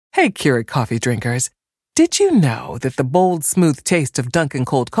Hey, Keurig coffee drinkers. Did you know that the bold, smooth taste of Dunkin'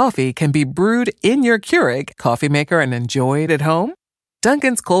 cold coffee can be brewed in your Keurig coffee maker and enjoyed at home?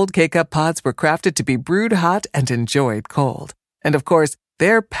 Dunkin's cold K-Cup pods were crafted to be brewed hot and enjoyed cold. And of course,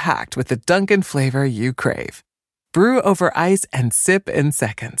 they're packed with the Dunkin' flavor you crave. Brew over ice and sip in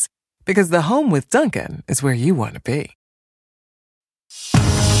seconds. Because the home with Dunkin' is where you want to be.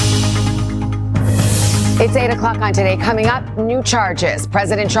 It's 8 o'clock on Today. Coming up, new charges.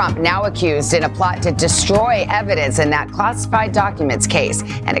 President Trump now accused in a plot to destroy evidence in that classified documents case.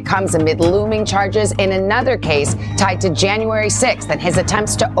 And it comes amid looming charges in another case tied to January 6th and his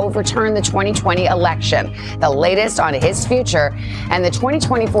attempts to overturn the 2020 election. The latest on his future and the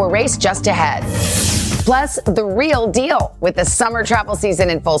 2024 race just ahead. Plus, the real deal with the summer travel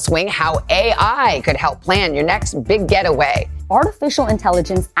season in full swing, how AI could help plan your next big getaway. Artificial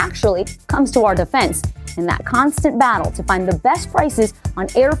intelligence actually comes to our defense in that constant battle to find the best prices on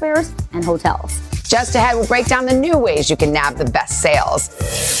airfares and hotels. Just ahead, we'll break down the new ways you can nab the best sales.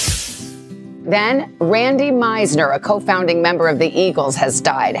 Then, Randy Meisner, a co-founding member of the Eagles, has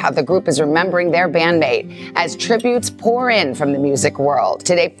died. How the group is remembering their bandmate as tributes pour in from the music world.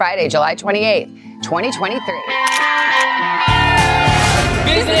 Today, Friday, July 28th, 2023.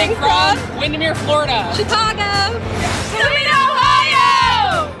 Visiting from Windermere, Florida. Chicago. Toledo,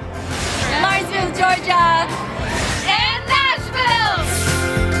 Ohio. Lawrenceville, Georgia. And Nashville.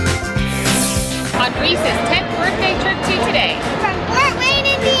 On Reese's 10th birthday trip to today. From Fort Wayne,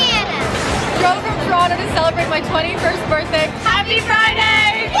 Indiana. Drove from Toronto to celebrate my 21st birthday. Happy Friday!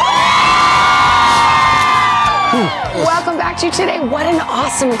 Welcome back to Today. What an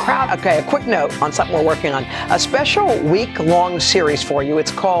awesome crowd. Okay, a quick note on something we're working on. A special week-long series for you.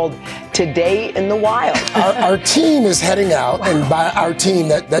 It's called Today in the Wild. Our team is heading out, and by our team,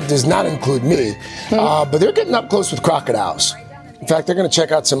 that does not include me, but they're getting up close with crocodiles. In fact, they're going to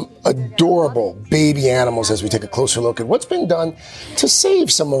check out some adorable baby animals as we take a closer look at what's being done to save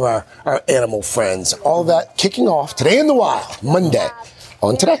some of our animal friends. All that kicking off Today in the Wild, Monday.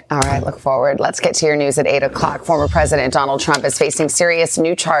 On Today. All right, look forward. Let's get to your news at 8 o'clock. Former President Donald Trump is facing serious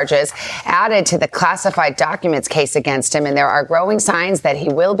new charges added to the classified documents case against him, and there are growing signs that he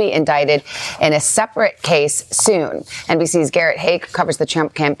will be indicted in a separate case soon. NBC's Garrett Haake covers the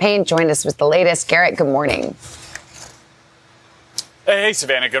Trump campaign. Joined us with the latest. Garrett, good morning. Hey,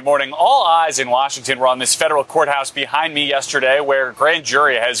 Savannah, good morning. All eyes in Washington were on this federal courthouse behind me yesterday, where a grand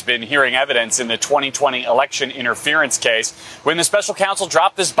jury has been hearing evidence in the 2020 election interference case, when the special counsel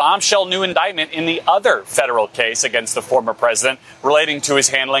dropped this bombshell new indictment in the other federal case against the former president relating to his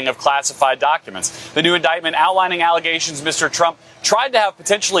handling of classified documents. The new indictment outlining allegations Mr. Trump tried to have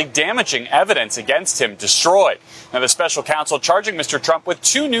potentially damaging evidence against him destroyed. Now, the special counsel charging Mr. Trump with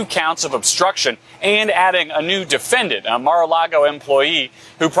 2 new counts of obstruction and adding a new defendant, a Mar-a-Lago employee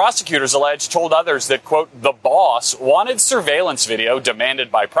who prosecutors allege told others that, quote, the boss wanted surveillance video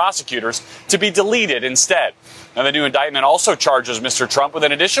demanded by prosecutors to be deleted instead. Now, the new indictment also charges Mr. Trump with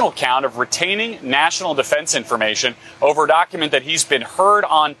an additional count of retaining national defense information over a document that he's been heard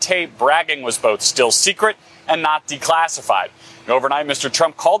on tape bragging was both still secret and not declassified. Overnight, Mr.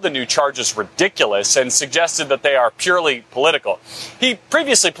 Trump called the new charges ridiculous and suggested that they are purely political. He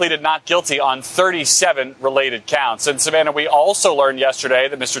previously pleaded not guilty on 37 related counts. And Savannah, we also learned yesterday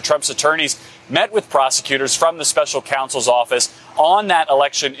that Mr. Trump's attorneys met with prosecutors from the special counsel's office on that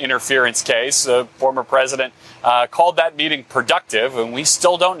election interference case. The former president called that meeting productive, and we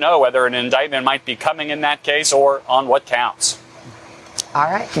still don't know whether an indictment might be coming in that case or on what counts. All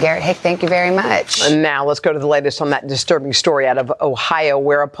right, Garrett Haake, thank you very much. And now let's go to the latest on that disturbing story out of Ohio,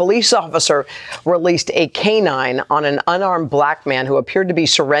 where a police officer released a canine on an unarmed black man who appeared to be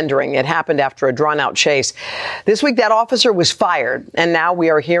surrendering. It happened after a drawn-out chase. This week, that officer was fired, and now we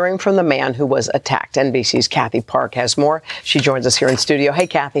are hearing from the man who was attacked. NBC's Kathy Park has more. She joins us here in studio. Hey,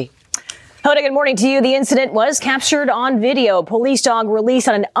 Kathy. Hoda, good morning to you. The incident was captured on video. A police dog released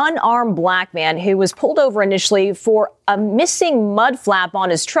on an unarmed black man who was pulled over initially for a missing mud flap on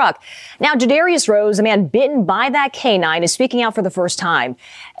his truck. Now, Jadarius Rose, a man bitten by that canine, is speaking out for the first time.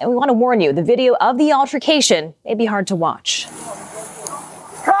 And we want to warn you, the video of the altercation may be hard to watch.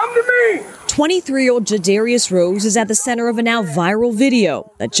 Come to me! 23-year-old Jadarius Rose is at the center of a now viral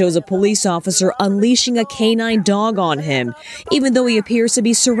video that shows a police officer unleashing a canine dog on him, even though he appears to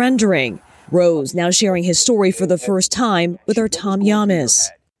be surrendering. Rose now sharing his story for the first time with our Tom Yamas.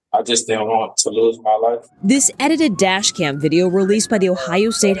 I just didn't want to lose my life. This edited dashcam video released by the Ohio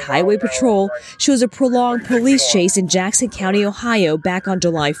State Highway Patrol shows a prolonged police chase in Jackson County, Ohio back on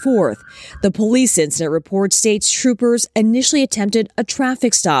July 4th. The police incident report states troopers initially attempted a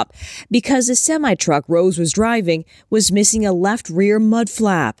traffic stop because the semi-truck Rose was driving was missing a left rear mud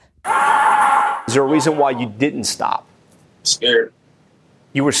flap. Is there a reason why you didn't stop? Scared.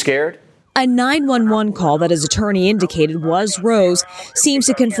 You were scared? A 911 call that his attorney indicated was Rose seems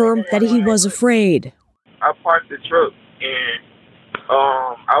to confirm that he was afraid. I parked the truck and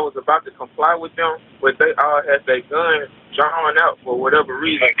I was about to comply with them, but they all had their guns drawn out for whatever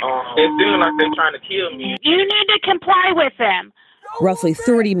reason. It seemed like they're trying to kill me. You need to comply with them. Roughly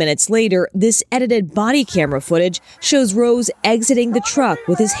 30 minutes later, this edited body camera footage shows Rose exiting the truck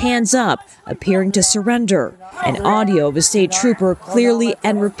with his hands up, appearing to surrender. An audio of a state trooper clearly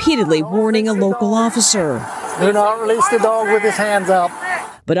and repeatedly warning a local officer. Do not release the dog with his hands up.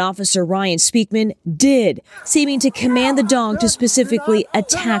 But Officer Ryan Speakman did, seeming to command the dog to specifically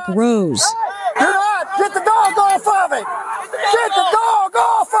attack Rose. Get the dog off of it! Get the dog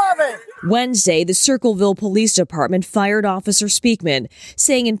off of it! Wednesday, the Circleville Police Department fired Officer Speakman,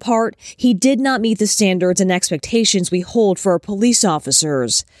 saying in part, he did not meet the standards and expectations we hold for our police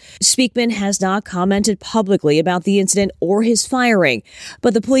officers. Speakman has not commented publicly about the incident or his firing,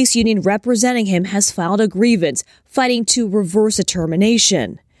 but the police union representing him has filed a grievance, fighting to reverse a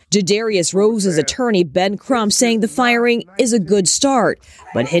termination. Jadarius Rose's attorney, Ben Crump, saying the firing is a good start,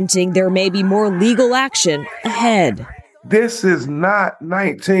 but hinting there may be more legal action ahead. This is not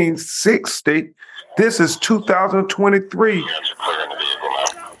 1960. This is 2023.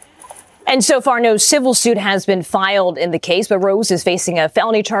 And so far, no civil suit has been filed in the case, but Rose is facing a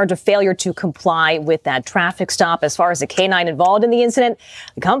felony charge of failure to comply with that traffic stop. As far as the canine involved in the incident,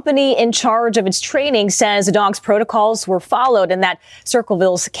 the company in charge of its training says the dog's protocols were followed and that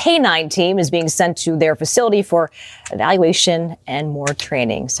Circleville's canine team is being sent to their facility for evaluation and more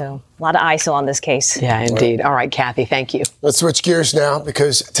training. So a lot of ISIL on this case. Yeah, indeed. All right, Kathy, thank you. Let's switch gears now,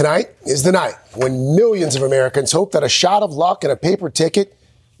 because tonight is the night when millions of Americans hope that a shot of luck and a paper ticket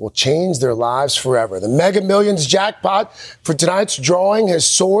will change their lives forever. The Mega Millions jackpot for tonight's drawing has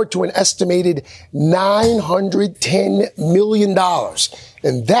soared to an estimated $910 million.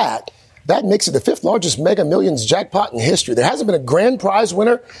 And that makes it the fifth largest Mega Millions jackpot in history. There hasn't been a grand prize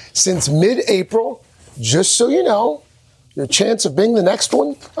winner since mid-April. Just so you know, your chance of being the next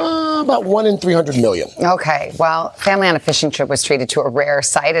one, about 1 in 300 million. Okay, well, family on a fishing trip was treated to a rare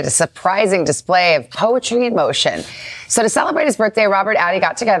sight at a surprising display of poetry in motion. So to celebrate his birthday, Robert Addy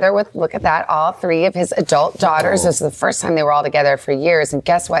got together with, look at that, all three of his adult daughters. This is the first time they were all together for years. And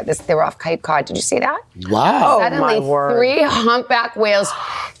guess what? They were off Cape Cod. Did you see that? Wow. Suddenly, three humpback whales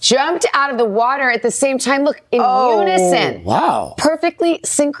jumped out of the water at the same time. Look, in unison. Wow. Perfectly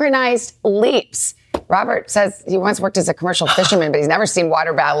synchronized leaps. Robert says he once worked as a commercial fisherman, but he's never seen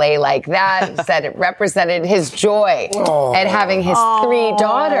water ballet like that. He said it represented his joy at having his three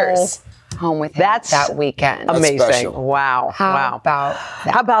daughters home with him that weekend. Amazing. Wow. How about that?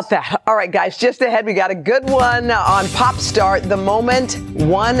 How about that? All right, guys, just ahead, we got a good one on Pop Star. The moment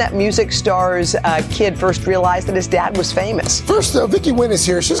one music star's kid first realized that his dad was famous. First, though, Vicky Nguyen is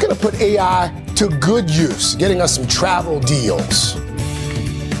here. She's going to put AI to good use, getting us some travel deals.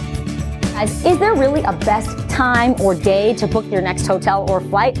 Is there really a best time or day to book your next hotel or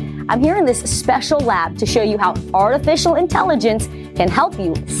flight? I'm here in this special lab to show you how artificial intelligence can help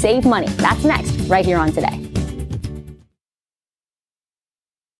you save money. That's next, right here on Today.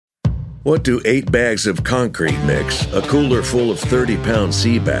 What do 8 bags of concrete mix, a cooler full of 30-pound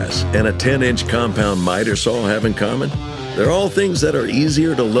sea bass, and a 10-inch compound miter saw have in common? They're all things that are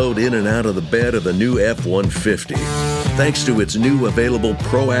easier to load in and out of the bed of the new F-150. Thanks to its new available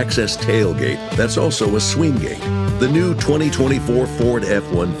Pro Access tailgate that's also a swing gate. The new 2024 Ford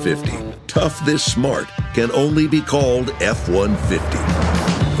F-150. Tough this smart can only be called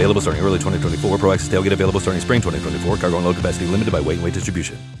F-150. Available starting early 2024. Pro Access tailgate available starting spring 2024. Cargo and load capacity limited by weight and weight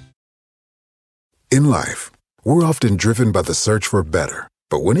distribution. In life, we're often driven by the search for better.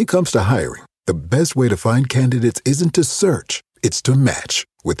 But when it comes to hiring, the best way to find candidates isn't to search. It's to match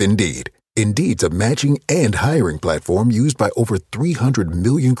with Indeed. Indeed's a matching and hiring platform used by over 300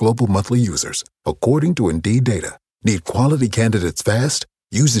 million global monthly users, according to Indeed data. Need quality candidates fast?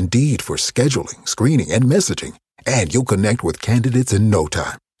 Use Indeed for scheduling, screening, and messaging, and you'll connect with candidates in no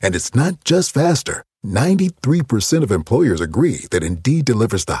time. And it's not just faster. 93% of employers agree that Indeed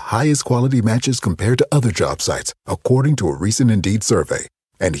delivers the highest quality matches compared to other job sites, according to a recent Indeed survey.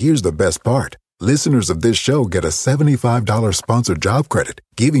 And here's the best part. Listeners of this show get a $75 sponsored job credit,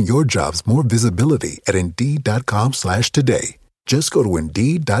 giving your jobs more visibility at Indeed.com/today. Just go to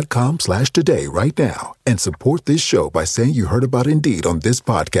Indeed.com/today right now and support this show by saying you heard about Indeed on this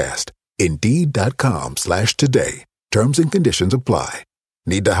podcast. Indeed.com/today. Terms and conditions apply.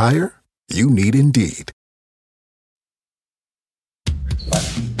 Need to hire? You need Indeed.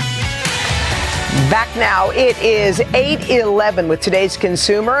 Back now, it is 8:11 with today's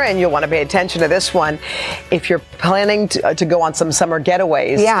consumer, and you'll want to pay attention to this one if you're planning to go on some summer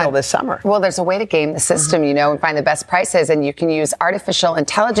getaways still this summer. Well, there's a way to game the system, and find the best prices, and you can use artificial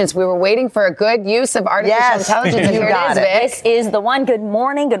intelligence. We were waiting for a good use of artificial intelligence, and here it is, Vic. This is the one. Good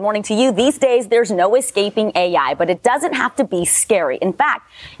morning. Good morning to you. These days, there's no escaping AI, but it doesn't have to be scary. In fact,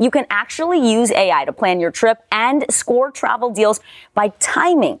 you can actually use AI to plan your trip and score travel deals by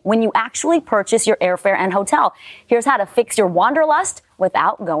timing when you actually purchase your airfare and hotel. Here's how to fix your wanderlust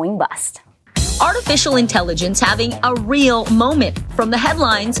without going bust. Artificial intelligence having a real moment. From the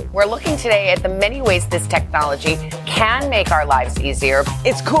headlines, we're looking today at the many ways this technology can make our lives easier.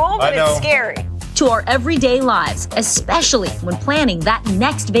 It's cool, but it's scary. To our everyday lives, especially when planning that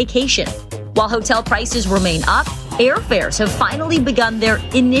next vacation. While hotel prices remain up, airfares have finally begun their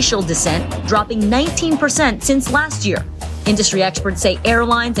initial descent, dropping 19% since last year. Industry experts say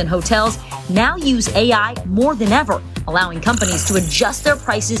airlines and hotels now use AI more than ever, allowing companies to adjust their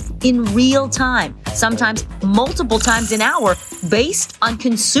prices in real time, sometimes multiple times an hour, based on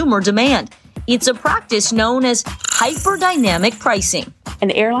consumer demand. It's a practice known as hyperdynamic pricing.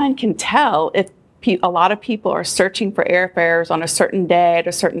 An airline can tell if a lot of people are searching for airfares on a certain day at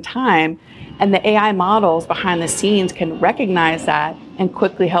a certain time, and the AI models behind the scenes can recognize that and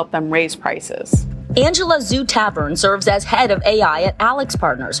quickly help them raise prices. Angela Zhu Tavern serves as head of AI at Alex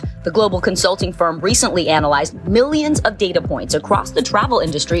Partners. The global consulting firm recently analyzed millions of data points across the travel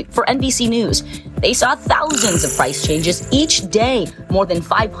industry for NBC News. They saw thousands of price changes each day, more than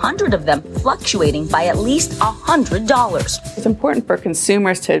 500 of them fluctuating by at least $100. It's important for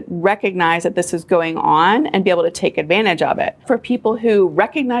consumers to recognize that this is going on and be able to take advantage of it. For people who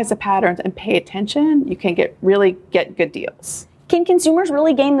recognize the patterns and pay attention, you can really get good deals. Can consumers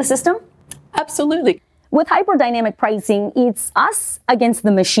really game the system? Absolutely. With hyperdynamic pricing, it's us against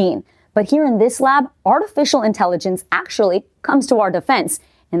the machine. But here in this lab, artificial intelligence actually comes to our defense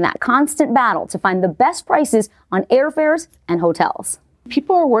in that constant battle to find the best prices on airfares and hotels.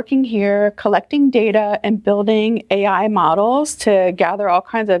 People are working here collecting data and building AI models to gather all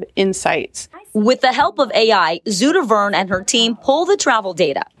kinds of insights. With the help of AI, Zhu Tavern and her team pull the travel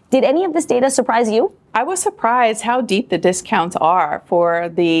data. Did any of this data surprise you? I was surprised how deep the discounts are for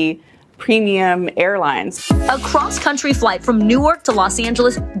the premium airlines. A cross-country flight from Newark to Los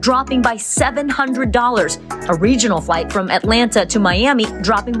Angeles dropping by $700. A regional flight from Atlanta to Miami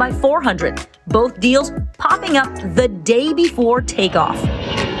dropping by $400. Both deals popping up the day before takeoff.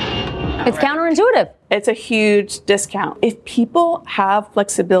 It's counterintuitive. It's a huge discount. If people have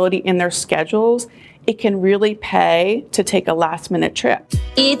flexibility in their schedules, it can really pay to take a last-minute trip.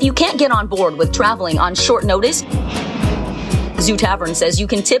 If you can't get on board with traveling on short notice, Zhu Tavern says you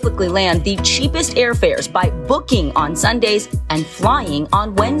can typically land the cheapest airfares by booking on Sundays and flying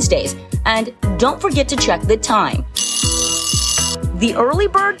on Wednesdays. And don't forget to check the time. The early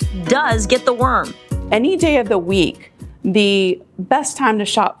bird does get the worm. Any day of the week, the best time to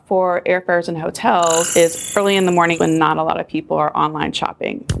shop for airfares and hotels is early in the morning when not a lot of people are online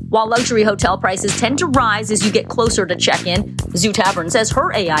shopping. While luxury hotel prices tend to rise as you get closer to check-in, Zhu Tavern says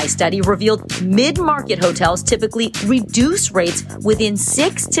her AI study revealed mid-market hotels typically reduce rates within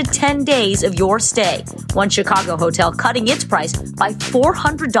 6 to 10 days of your stay. One Chicago hotel cutting its price by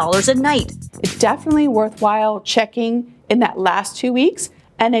 $400 a night. It's definitely worthwhile checking in that last 2 weeks.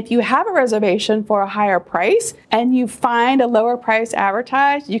 And if you have a reservation for a higher price and you find a lower price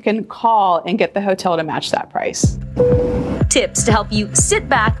advertised, you can call and get the hotel to match that price. Tips to help you sit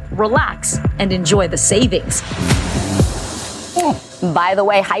back, relax, and enjoy the savings. By the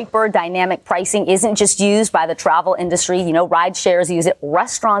way, hyper-dynamic pricing isn't just used by the travel industry. Ride shares use it.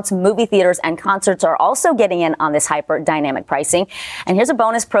 Restaurants, movie theaters, and concerts are also getting in on this hyper-dynamic pricing. And here's a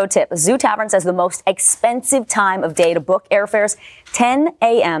bonus pro tip. Zhu Tavern says the most expensive time of day to book airfares, 10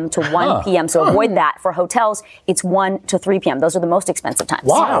 a.m. to 1 p.m. So avoid that. For hotels, it's 1 to 3 p.m. Those are the most expensive times.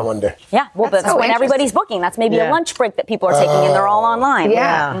 Wow, I wonder. Yeah, well, that's when everybody's booking. That's maybe a lunch break that people are taking and they're all online.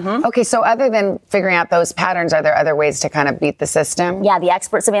 Yeah. Mm-hmm. Okay, so other than figuring out those patterns, are there other ways to kind of beat the system? Yeah, the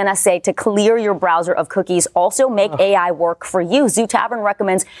experts, Savannah, say to clear your browser of cookies, also make AI work for you. Zhu Tavern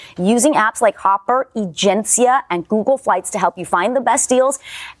recommends using apps like Hopper, Egencia, and Google Flights to help you find the best deals.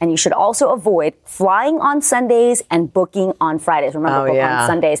 And you should also avoid flying on Sundays and booking on Fridays. Remember, book on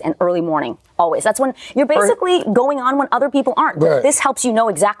Sundays and early morning. always. That's when you're basically going on when other people aren't. Right. This helps you know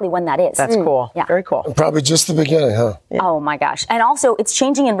exactly when that is. That's cool. Yeah. Very cool. Probably just the beginning, huh? Yeah. Oh my gosh. And also it's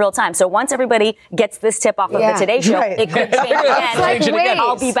changing in real time. So once everybody gets this tip off of the Today Show, it could change again.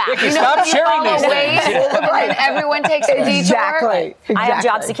 I'll be back. Stop sharing these things. And everyone takes a detour. Exactly. I have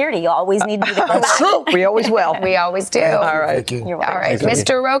job security. You'll always need me to go back. That's true. We always will. We always do. All right. Thank you. All right,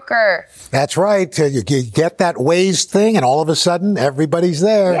 Mr. Roker. That's right. You get that Waze thing, and all of a sudden, everybody's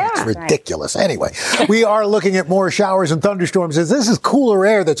there. Yeah. It's ridiculous. Anyway, we are looking at more showers and thunderstorms as this is cooler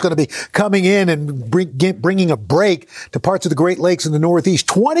air that's going to be coming in and bringing a break to parts of the Great Lakes in the Northeast.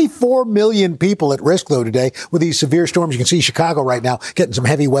 24 million people at risk, though, today with these severe storms. You can see Chicago right now getting some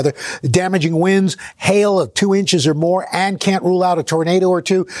heavy weather, damaging winds, hail of 2 inches or more, and can't rule out a tornado or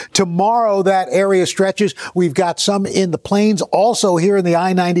two. Tomorrow, that area stretches. We've got some in the plains, also here in the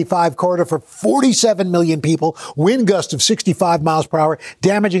I-95 corridor for 47 million people, wind gust of 65 miles per hour,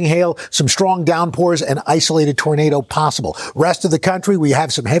 damaging hail, some strong downpours, and isolated tornado possible. Rest of the country, we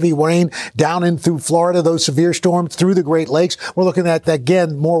have some heavy rain down in through Florida, those severe storms through the Great Lakes. We're looking at,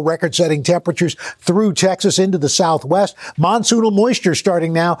 again, more record-setting temperatures through Texas into the southwest. Monsoonal moisture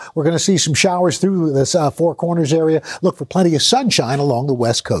starting now. We're going to see some showers through this Four Corners area. Look for plenty of sunshine along the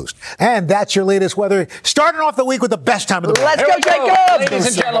west coast. And that's your latest weather. Starting off the week with the best time of the morning. Let's go, Jacob! Ladies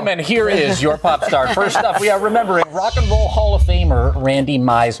and gentlemen, here is your pop star. First up, we are remembering Rock and Roll Hall of Famer Randy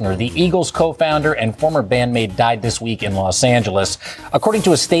Meisner. The Eagles co-founder and former bandmate died this week in Los Angeles. According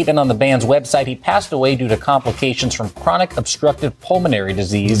to a statement on the band's website, he passed away due to complications from chronic obstructive pulmonary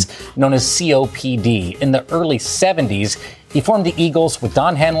disease known as COPD. In the early 70s, he formed the Eagles with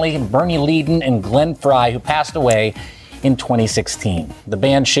Don Henley, Bernie Leadon, and Glenn Frey, who passed away in 2016. The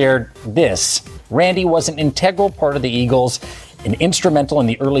band shared this. Randy was an integral part of the Eagles, and instrumental in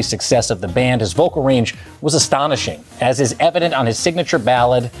the early success of the band. His vocal range was astonishing, as is evident on his signature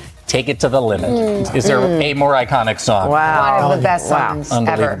ballad, Take It to the Limit. Is there a more iconic song? Wow. One of the best songs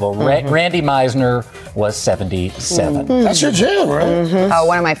Unbelievable. ever. Randy Meisner was 77. That's your jam, right? Oh,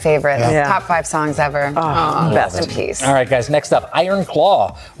 one of my favorites. Yeah. Top 5 songs ever. Best in peace. All right, guys, next up, Iron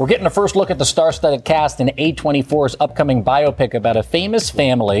Claw. We're getting a first look at the star-studded cast in A24's upcoming biopic about a famous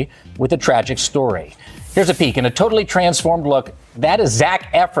family with a tragic story. Here's a peek in a totally transformed look. That is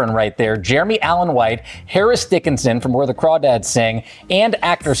Zac Efron right there, Jeremy Allen White, Harris Dickinson from Where the Crawdads Sing, and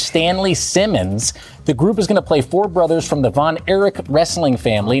actor Stanley Simmons. The group is going to play 4 brothers from the Von Erich wrestling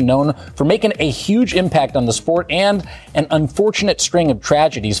family, known for making a huge impact on the sport and an unfortunate string of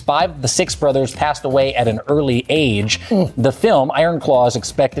tragedies. 5 of the 6 brothers passed away at an early age. The film, Iron Claw, is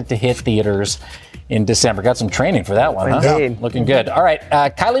expected to hit theaters in December. Got some training for that one, huh? Indeed. Looking good. All right,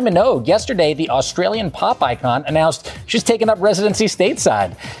 Kylie Minogue. Yesterday, the Australian pop icon announced she's taken up residency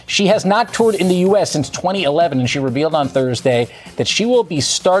stateside. She has not toured in the U.S. since 2011, and she revealed on Thursday that she will be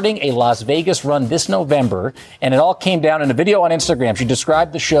starting a Las Vegas run this November, and it all came down in a video on Instagram. She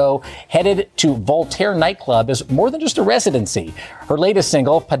described the show headed to Voltaire nightclub as more than just a residency. Her latest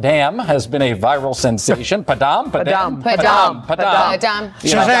single, Padam, has been a viral sensation. Padam.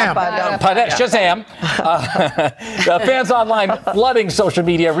 Shazam. Fans online flooding social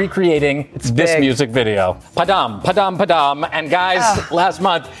media recreating this music video. Padam. And guys, last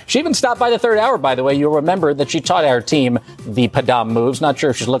month, she even stopped by the third hour, by the way. You'll remember that she taught our team the Padam moves. Not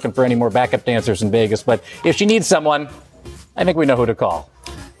sure if she's looking for any more backup dancers in Vegas, but if she needs someone, I think we know who to call.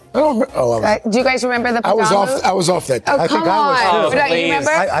 I don't do you guys remember the I was off that. Oh, I think come I was. on. You remember?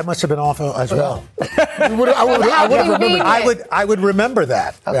 I must have been off as well. I would remember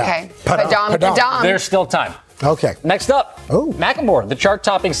that. Okay. Yeah. Padam. There's still time. Okay. Next up, Macklemore, the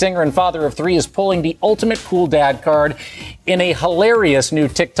chart-topping singer and father of 3, is pulling the ultimate cool dad card. In a hilarious new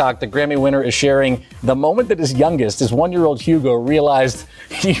TikTok, the Grammy winner is sharing the moment that his youngest, his 1-year-old Hugo, realized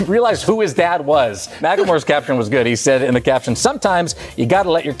who his dad was. Macklemore's caption was good. He said in the caption, "Sometimes you got to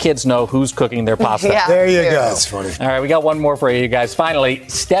let your kids know who's cooking their pasta." Yeah, there you go. That's funny. All right, we got one more for you guys. Finally,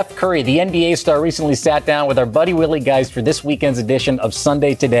 Steph Curry, the NBA star, recently sat down with our buddy Willie Geist for this weekend's edition of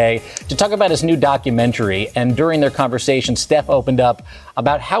Sunday Today to talk about his new documentary. And during their conversation, Steph opened up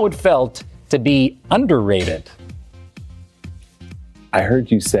about how it felt to be underrated. I heard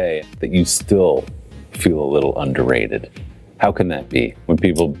you say that you still feel a little underrated. How can that be when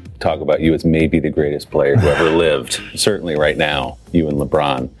people talk about you as maybe the greatest player who ever lived? Certainly right now, you and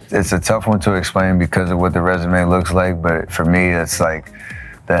LeBron. It's a tough one to explain because of what the resume looks like, but for me, it's like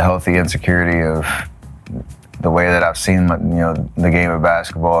the healthy insecurity of the way that I've seen, the game of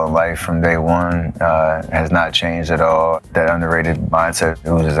basketball and life from day one has not changed at all. That underrated mindset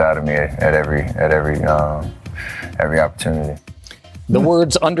oozes out of me at every opportunity. The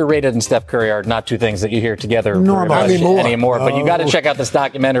words underrated and Steph Curry are not two things that you hear together anymore. But you got to check out this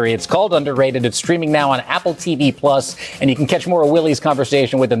documentary. It's called Underrated. It's streaming now on Apple TV Plus, and you can catch more of Willie's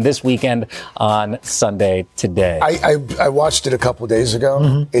conversation with him this weekend on Sunday Today. I watched it a couple days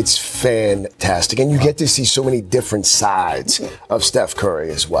ago. It's fantastic, and you get to see so many different sides of Steph Curry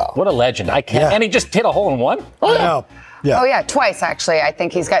as well. What a legend! And he just hit a hole in one. Oh yeah. Yeah. Oh, yeah, twice, actually. I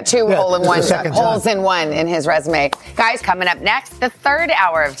think he's got two holes in one in his resume. Guys, coming up next, the third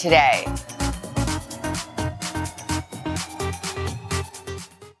hour of Today.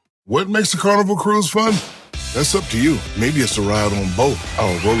 What makes a Carnival cruise fun? That's up to you. Maybe it's a ride on boat, or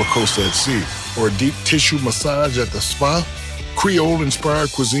a roller coaster at sea, or a deep tissue massage at the spa,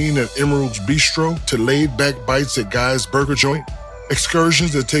 Creole-inspired cuisine at Emerald's Bistro to laid-back bites at Guy's Burger Joint,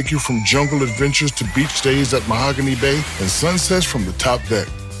 excursions that take you from jungle adventures to beach stays at Mahogany Bay, and sunsets from the top deck.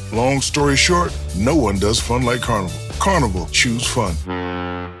 Long story short, no one does fun like Carnival. Carnival, choose fun.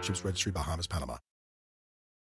 Ships Registry, Bahamas, Panama.